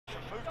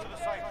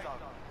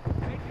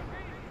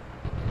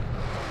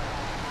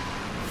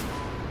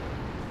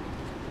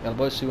يلا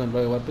boys, see you and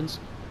buy weapons.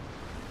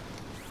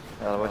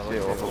 يلا بس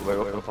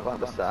وقف طبعا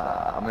بس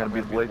I'm gonna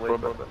be late for a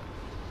bit.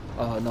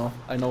 No,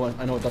 I know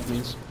what that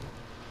means.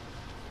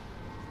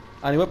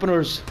 Any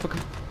weaponers? Fuck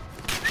 'em.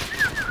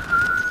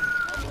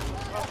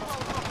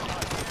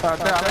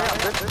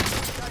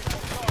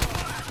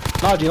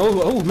 ناجي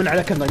اوه من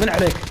عليك من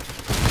عليك.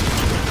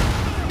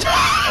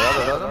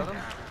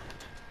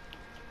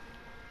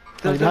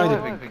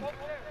 هايدي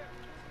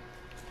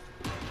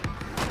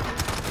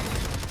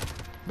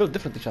build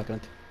differently شاكر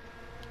انت.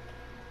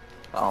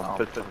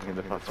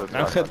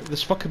 يلعن خير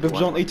this fucking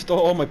ببزون ate it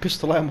all my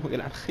pistol ammo.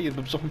 يلعن خير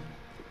ببزون.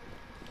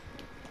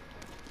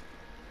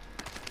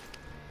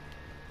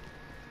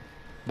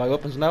 Buy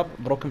weapons now,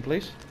 broken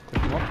place.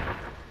 Question mark.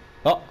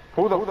 Oh,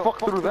 Who the fuck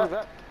threw that?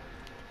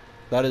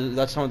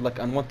 that sounded like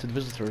unwanted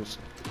visitors.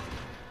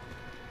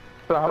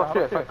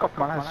 كف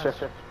معناها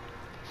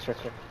الشيخ.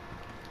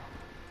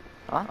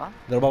 ها؟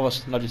 They're above us,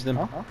 not just them.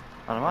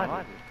 أنا ما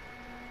أدري.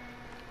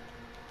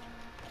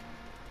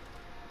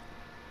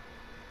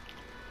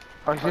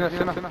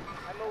 هنا.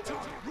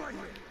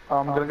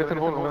 I'm gonna get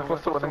involved. I'm gonna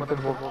cluster وبعدين get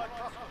involved.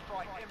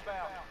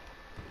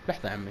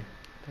 لحظة يا عمي.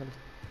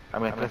 I'm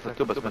gonna cluster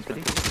too بس ما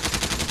تدري.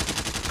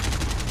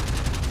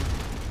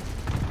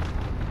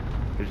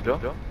 ايش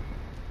ده؟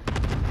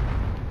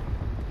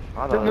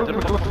 هذا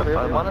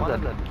ما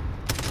نزل.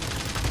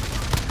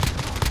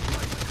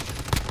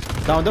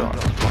 Down them.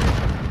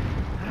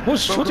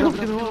 Who's shooting him?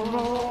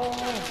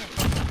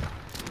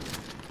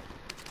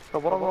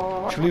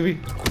 شو بيبي؟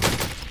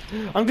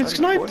 I'm getting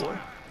sniped.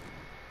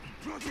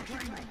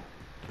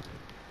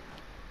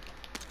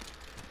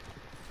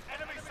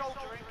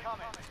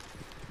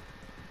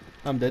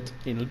 I'm dead.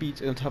 In the beat.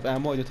 I don't have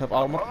ammo. I don't have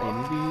armor. In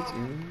the beat.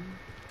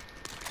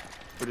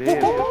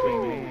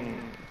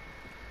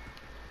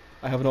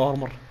 I have no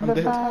armor. I'm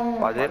dead.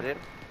 بعدين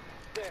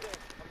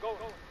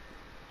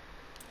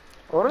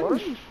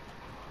اورنج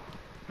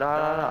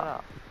لا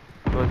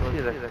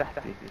بصير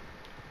تحتي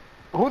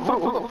هو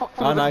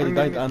انا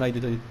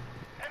died.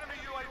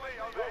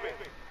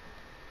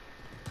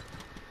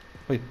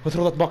 Wait, who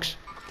threw that box?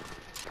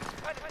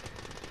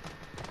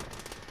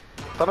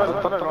 طلع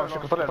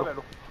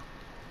له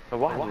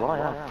واحد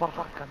ورايا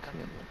فرق كان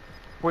كثير.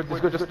 Wait,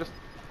 let's go just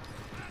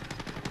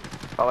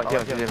الله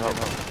يجيب هذا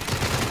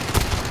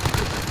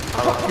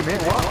fuck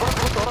man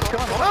وراك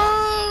كمان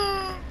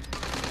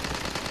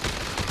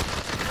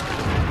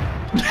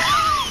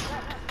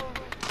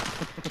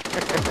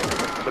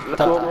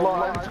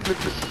والله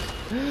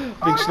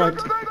Being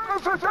sniped.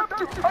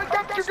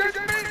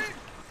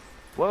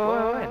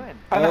 وين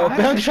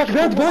Behind you, Shaq,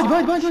 behind.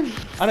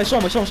 I saw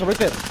him right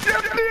there.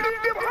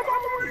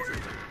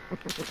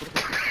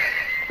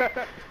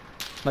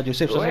 Not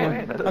safe,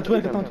 أنت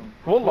وين كنت؟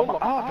 والله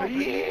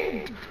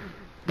بعيد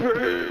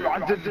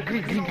عند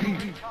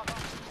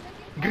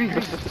جرين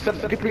بس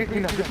قلت لي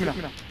هنا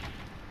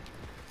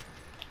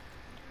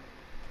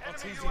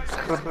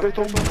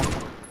خربيتهم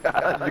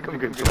عندكم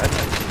قلت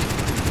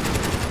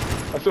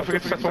اشوف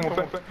كيف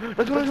تسمعوا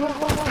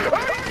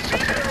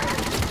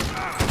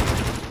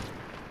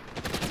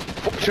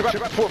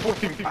شباب فوق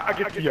تيم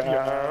اجت يا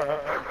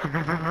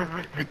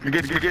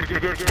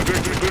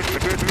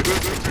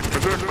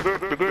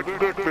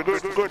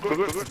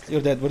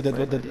You're dead, we're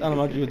dead. أنا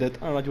ما you're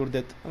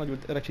dead.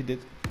 You're actually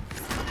dead.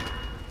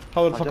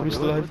 How the fuck are we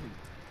still alive?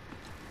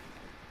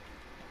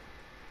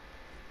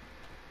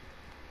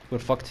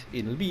 We're fucked.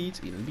 In البيت.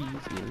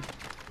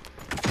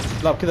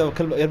 لا بكذا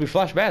كلب يرمي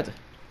فلاش بعد.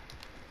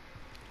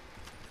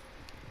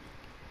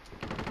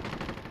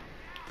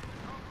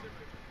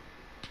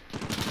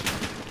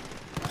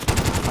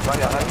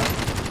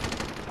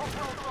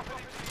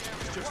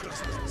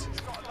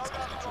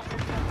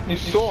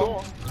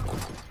 نسو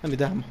أنا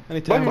دعمه. أنا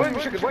تدعمه.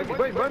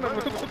 باي لما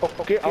تدخل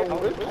اوكي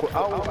او ادخل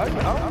او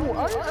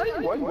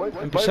ايوه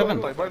MP7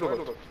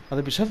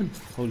 هذا MP7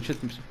 holy shit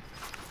MP7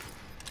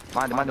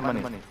 ما عندي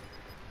ماني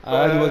I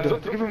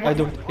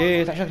don't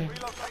ايه تعال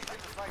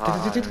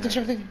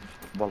شكلي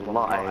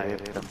والله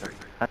عرفت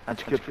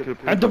انت كيف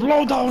عنده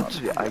بلو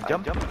داوت اي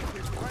جمب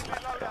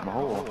ما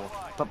هو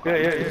طب يا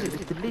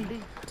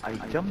اي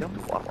جمب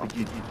وار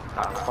بي جي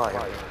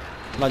طاير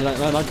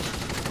لا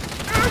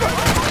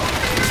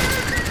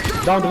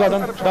داون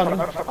هذا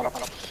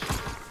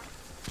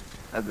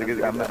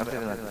قد عم لا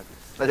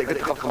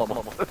قد خلاص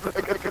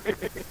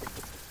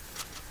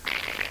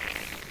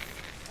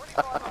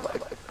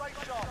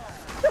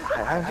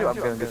هاي عم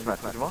كان قسمات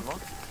تجمع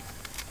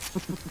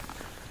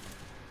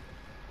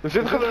بس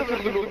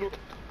ادخل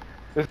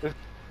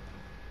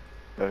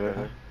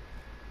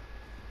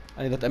I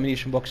need that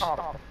ammunition box.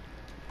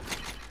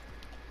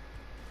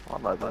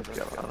 والله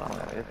بذكر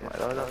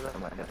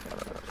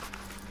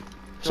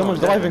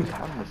Someone's driving.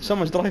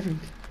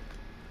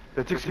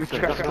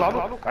 تطلع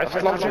له عايز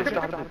تطلع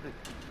له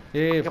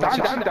ايه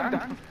تعال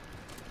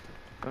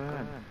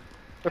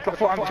اطلع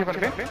فوق عند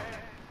شايفك فين؟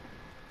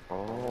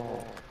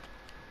 اوه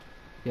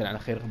يلعن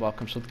خير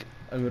باكم صدق.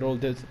 We're all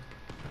dead.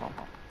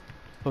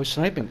 Oh, he's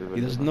sniping.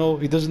 He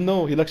doesn't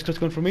know. He lacks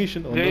critical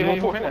information.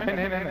 هنا فوق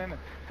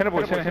هنا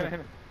بويس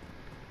هنا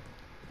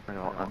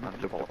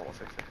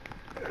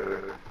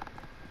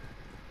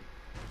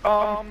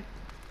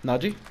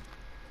ناجي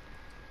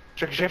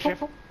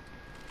شايفه؟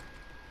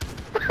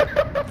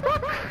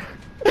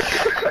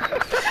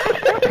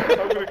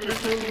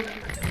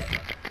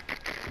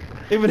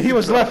 even he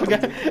was laughing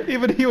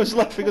even he was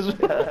laughing as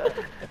well.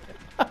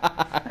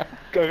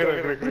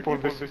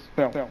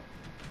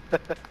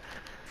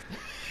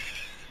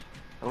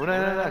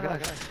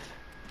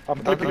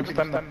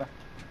 استنى.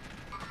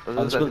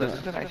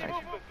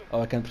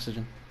 Oh, I can't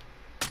precision.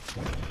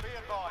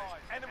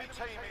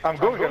 I'm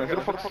going again.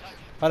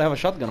 I have a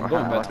shotgun. I'm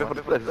going back.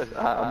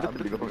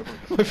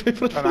 My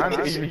favorite. انا عندي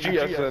SMG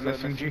as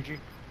SMG.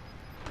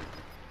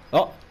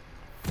 Oh,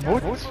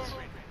 موت.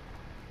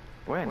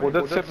 وين؟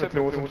 وده السيرفت اللي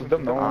وصلت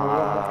قدامنا.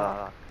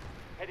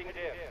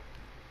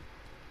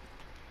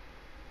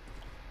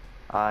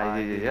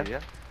 yeah.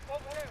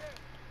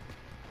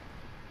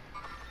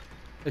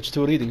 it's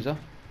 2 readings, huh?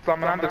 طلع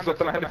من عندك زود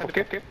طلع هنا فوق.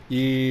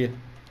 Yeah.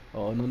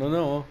 Oh no no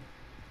no.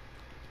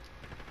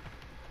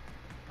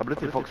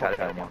 خبرتي فوكس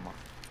على الماما.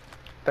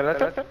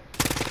 3.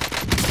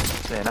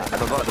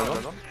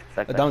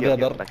 Down the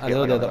other.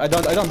 I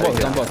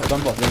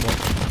don't bother.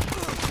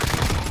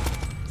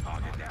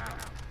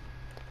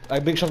 I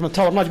big shot من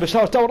التاور. ناجي بس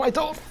تاور رايت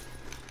تاور.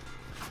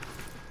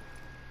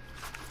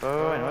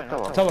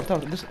 تاور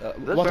بس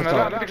واتر لا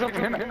تاور. لا شوف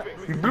من هنا.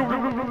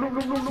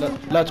 بلو.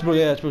 لا تبلو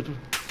يا تبلو.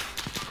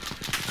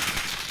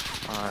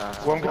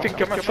 وممكن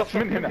كمان شوت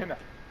من هنا.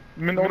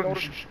 من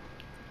اورنج.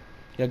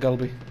 يا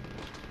قلبي.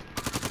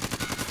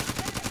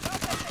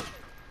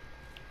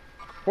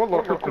 والله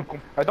روح لكم.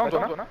 I don't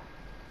know.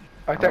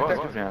 I take.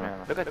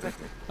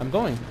 I'm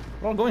going.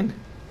 We're all going.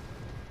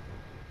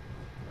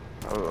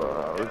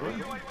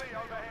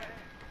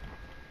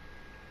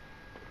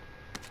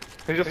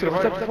 He just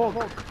revived.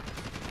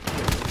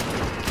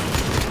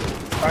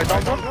 I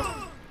don't know.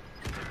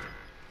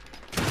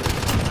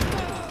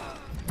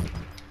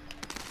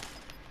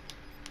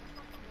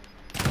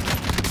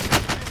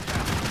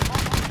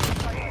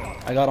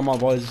 I got them all,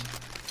 boys.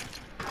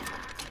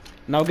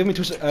 Now give me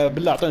 2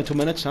 بالله اعطوني 2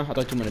 minutes ها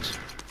اعطوني 2 minutes.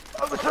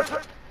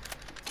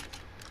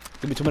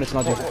 Give me 2 minutes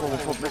Nadia.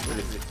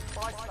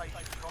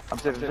 I'm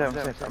safe.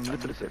 I'm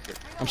literally safe.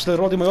 I'm still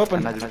rolling my weapon.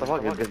 I'm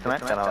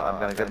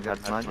gonna get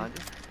Naji.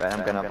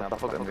 I'm gonna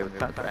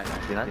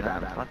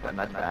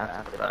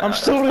I'm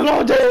still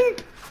reloading.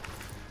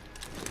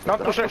 لا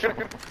تخش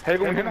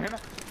هيجوا من هنا.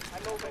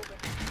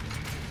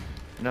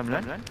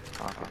 نعم.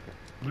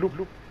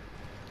 بلو.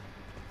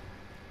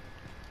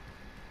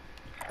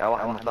 يا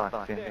واحد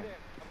مطلع فين.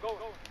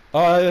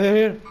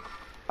 Here.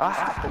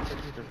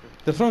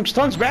 They're throwing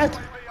stuns بعد.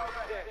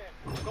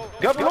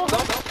 قبل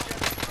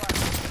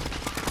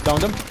Down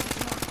them.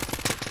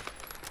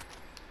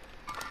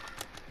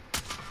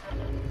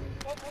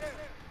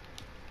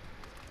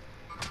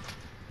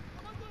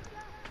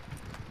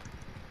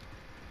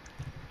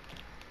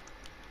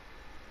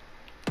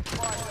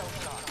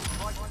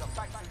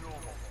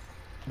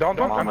 داون.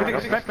 I'm getting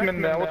sniped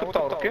من ووتر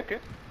تاور. اوكي.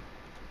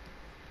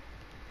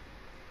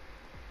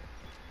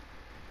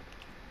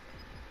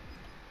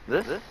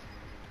 This?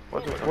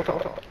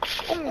 ووتر.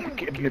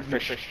 امك ابن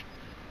الفش.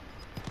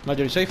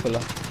 ناجي سيف ولا؟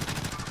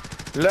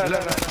 لا.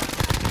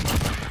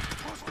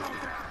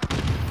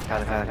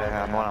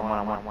 I'm on.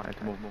 I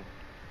move.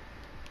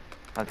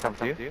 I'll come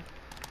to you.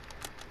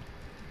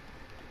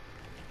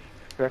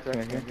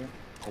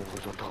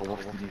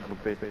 تخوفتني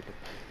في البيت.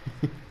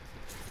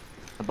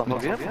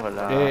 الضغط فيها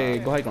ولا؟ Hey,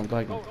 go high ground.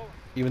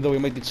 Even though we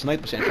might get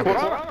sniped بس يعني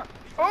خبط.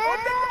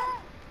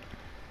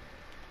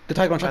 Get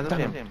high ground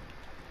شاك.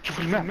 شوف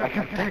الماء. I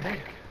can't tag.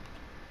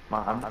 ما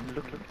عم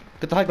لوك.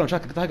 Get high ground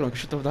شاك. Get high ground.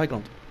 Shoot over the high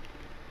ground.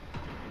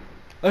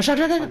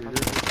 شاك.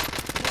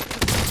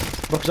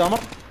 بروك زامر.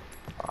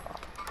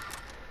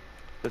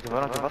 بس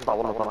انا بطلع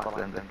والله طلعت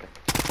عندك.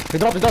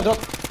 يضرب.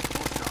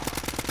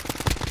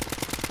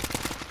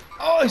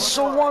 Oh, I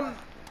saw one.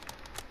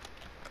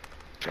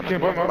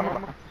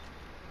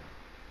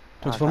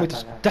 24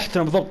 meters.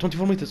 تحتنا بالضبط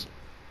 24 meters.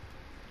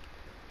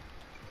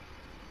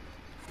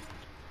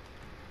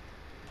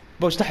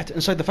 بوس تحت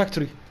inside the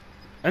factory.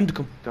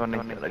 عندكم. توني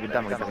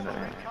قدامك.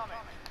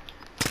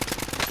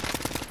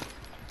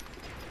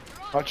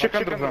 I'll check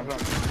underground.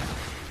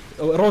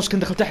 روزكن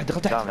دخل تحت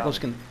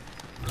روزكن.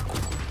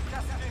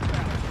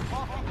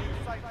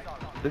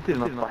 قلت لي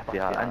نطحت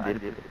فيها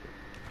عندي.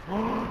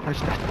 ايش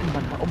تحت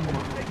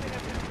امها.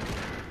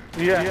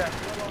 Yeah.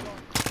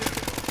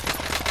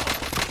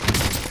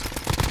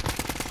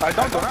 I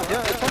don't know.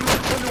 Yeah, it's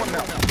only one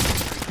now.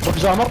 بروك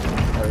زامر.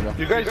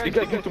 You guys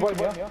need to buy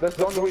me. That's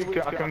the only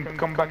way I can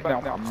come back now.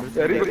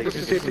 Reload this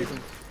is safe.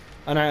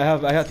 أنا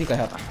I think I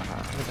have.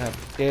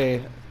 Yeah.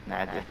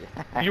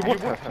 You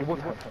both have.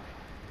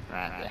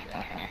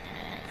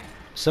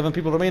 7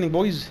 people remaining,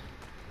 boys.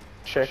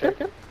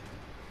 شاكر.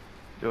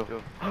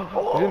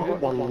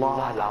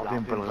 والله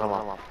العظيم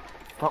بالغلط.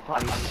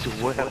 فقط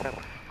السوار.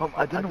 هم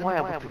I don't know why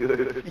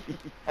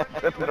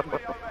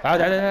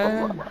عاد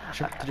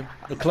شوف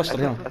الكلاستر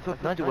هنا. I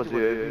thought Naji was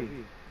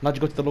ناجي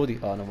قلت ذا لودي.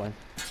 No mind.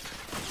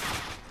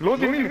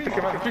 لود يمين انت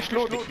كمان مفيش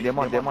لود.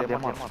 ديامون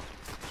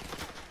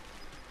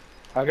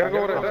I gotta go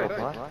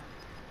right.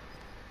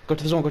 Go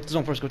to the zone, go to the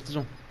zone first, go to the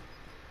zone.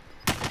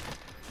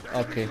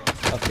 Okay.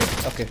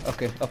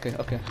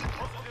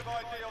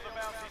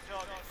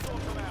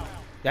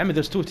 يا عمي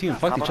there's two teams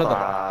fight each other.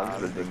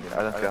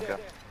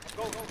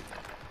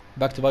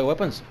 Back to buy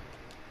weapons.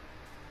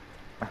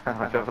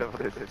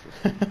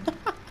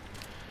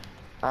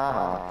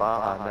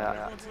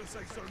 طالع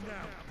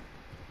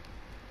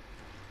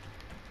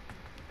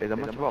إذا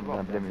ما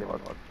شبابنا بلمي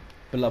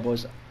بالله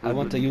boys, I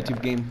want a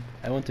YouTube game.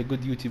 I want a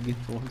good YouTube game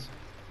for once.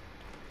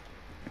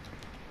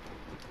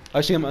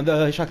 I see him and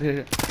the shot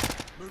here.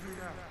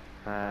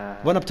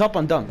 One up top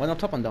and down. I'm going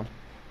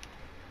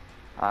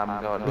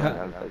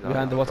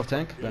Behind the water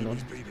tank. Behind one.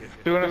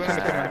 You're gonna send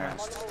a command.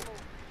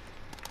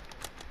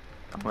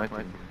 I'm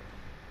waiting.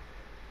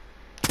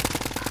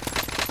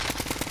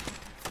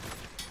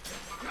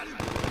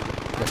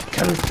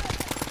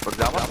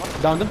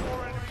 Down them.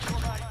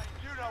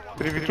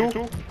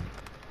 3v2.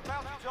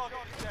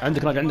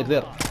 عندك راجع عندك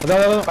there.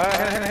 لا.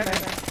 هنا.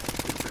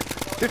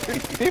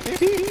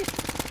 50.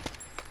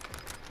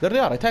 There they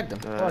are. I tagged them.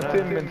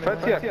 تيم من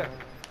فاتيا.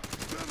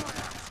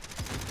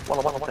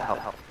 والله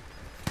انتحر.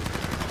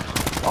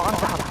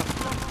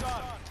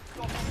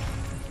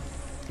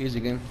 Easy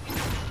game.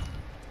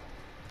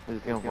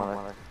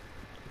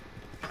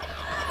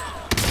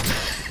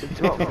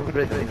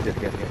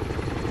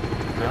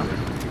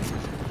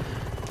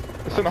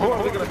 استنى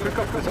هو يقدر يبيك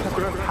اب بس احنا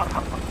كلنا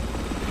نتحرك.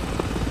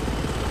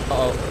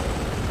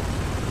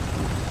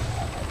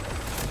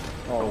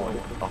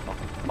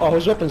 Oh,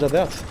 his weapons are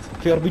that.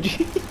 في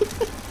RPG.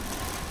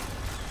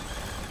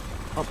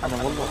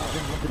 انا والله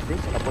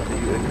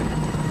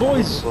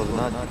boys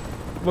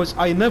Boys,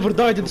 I never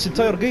died in this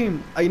entire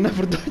game. I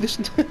never died this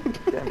entire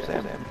game.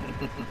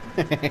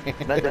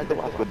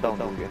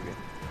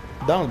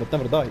 Down, but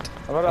never died.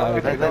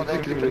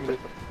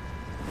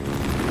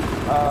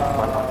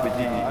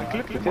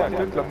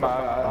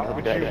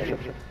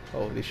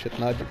 Holy shit,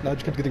 Naj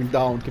kept getting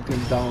down.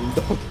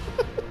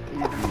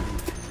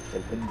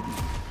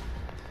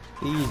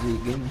 Easy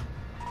game.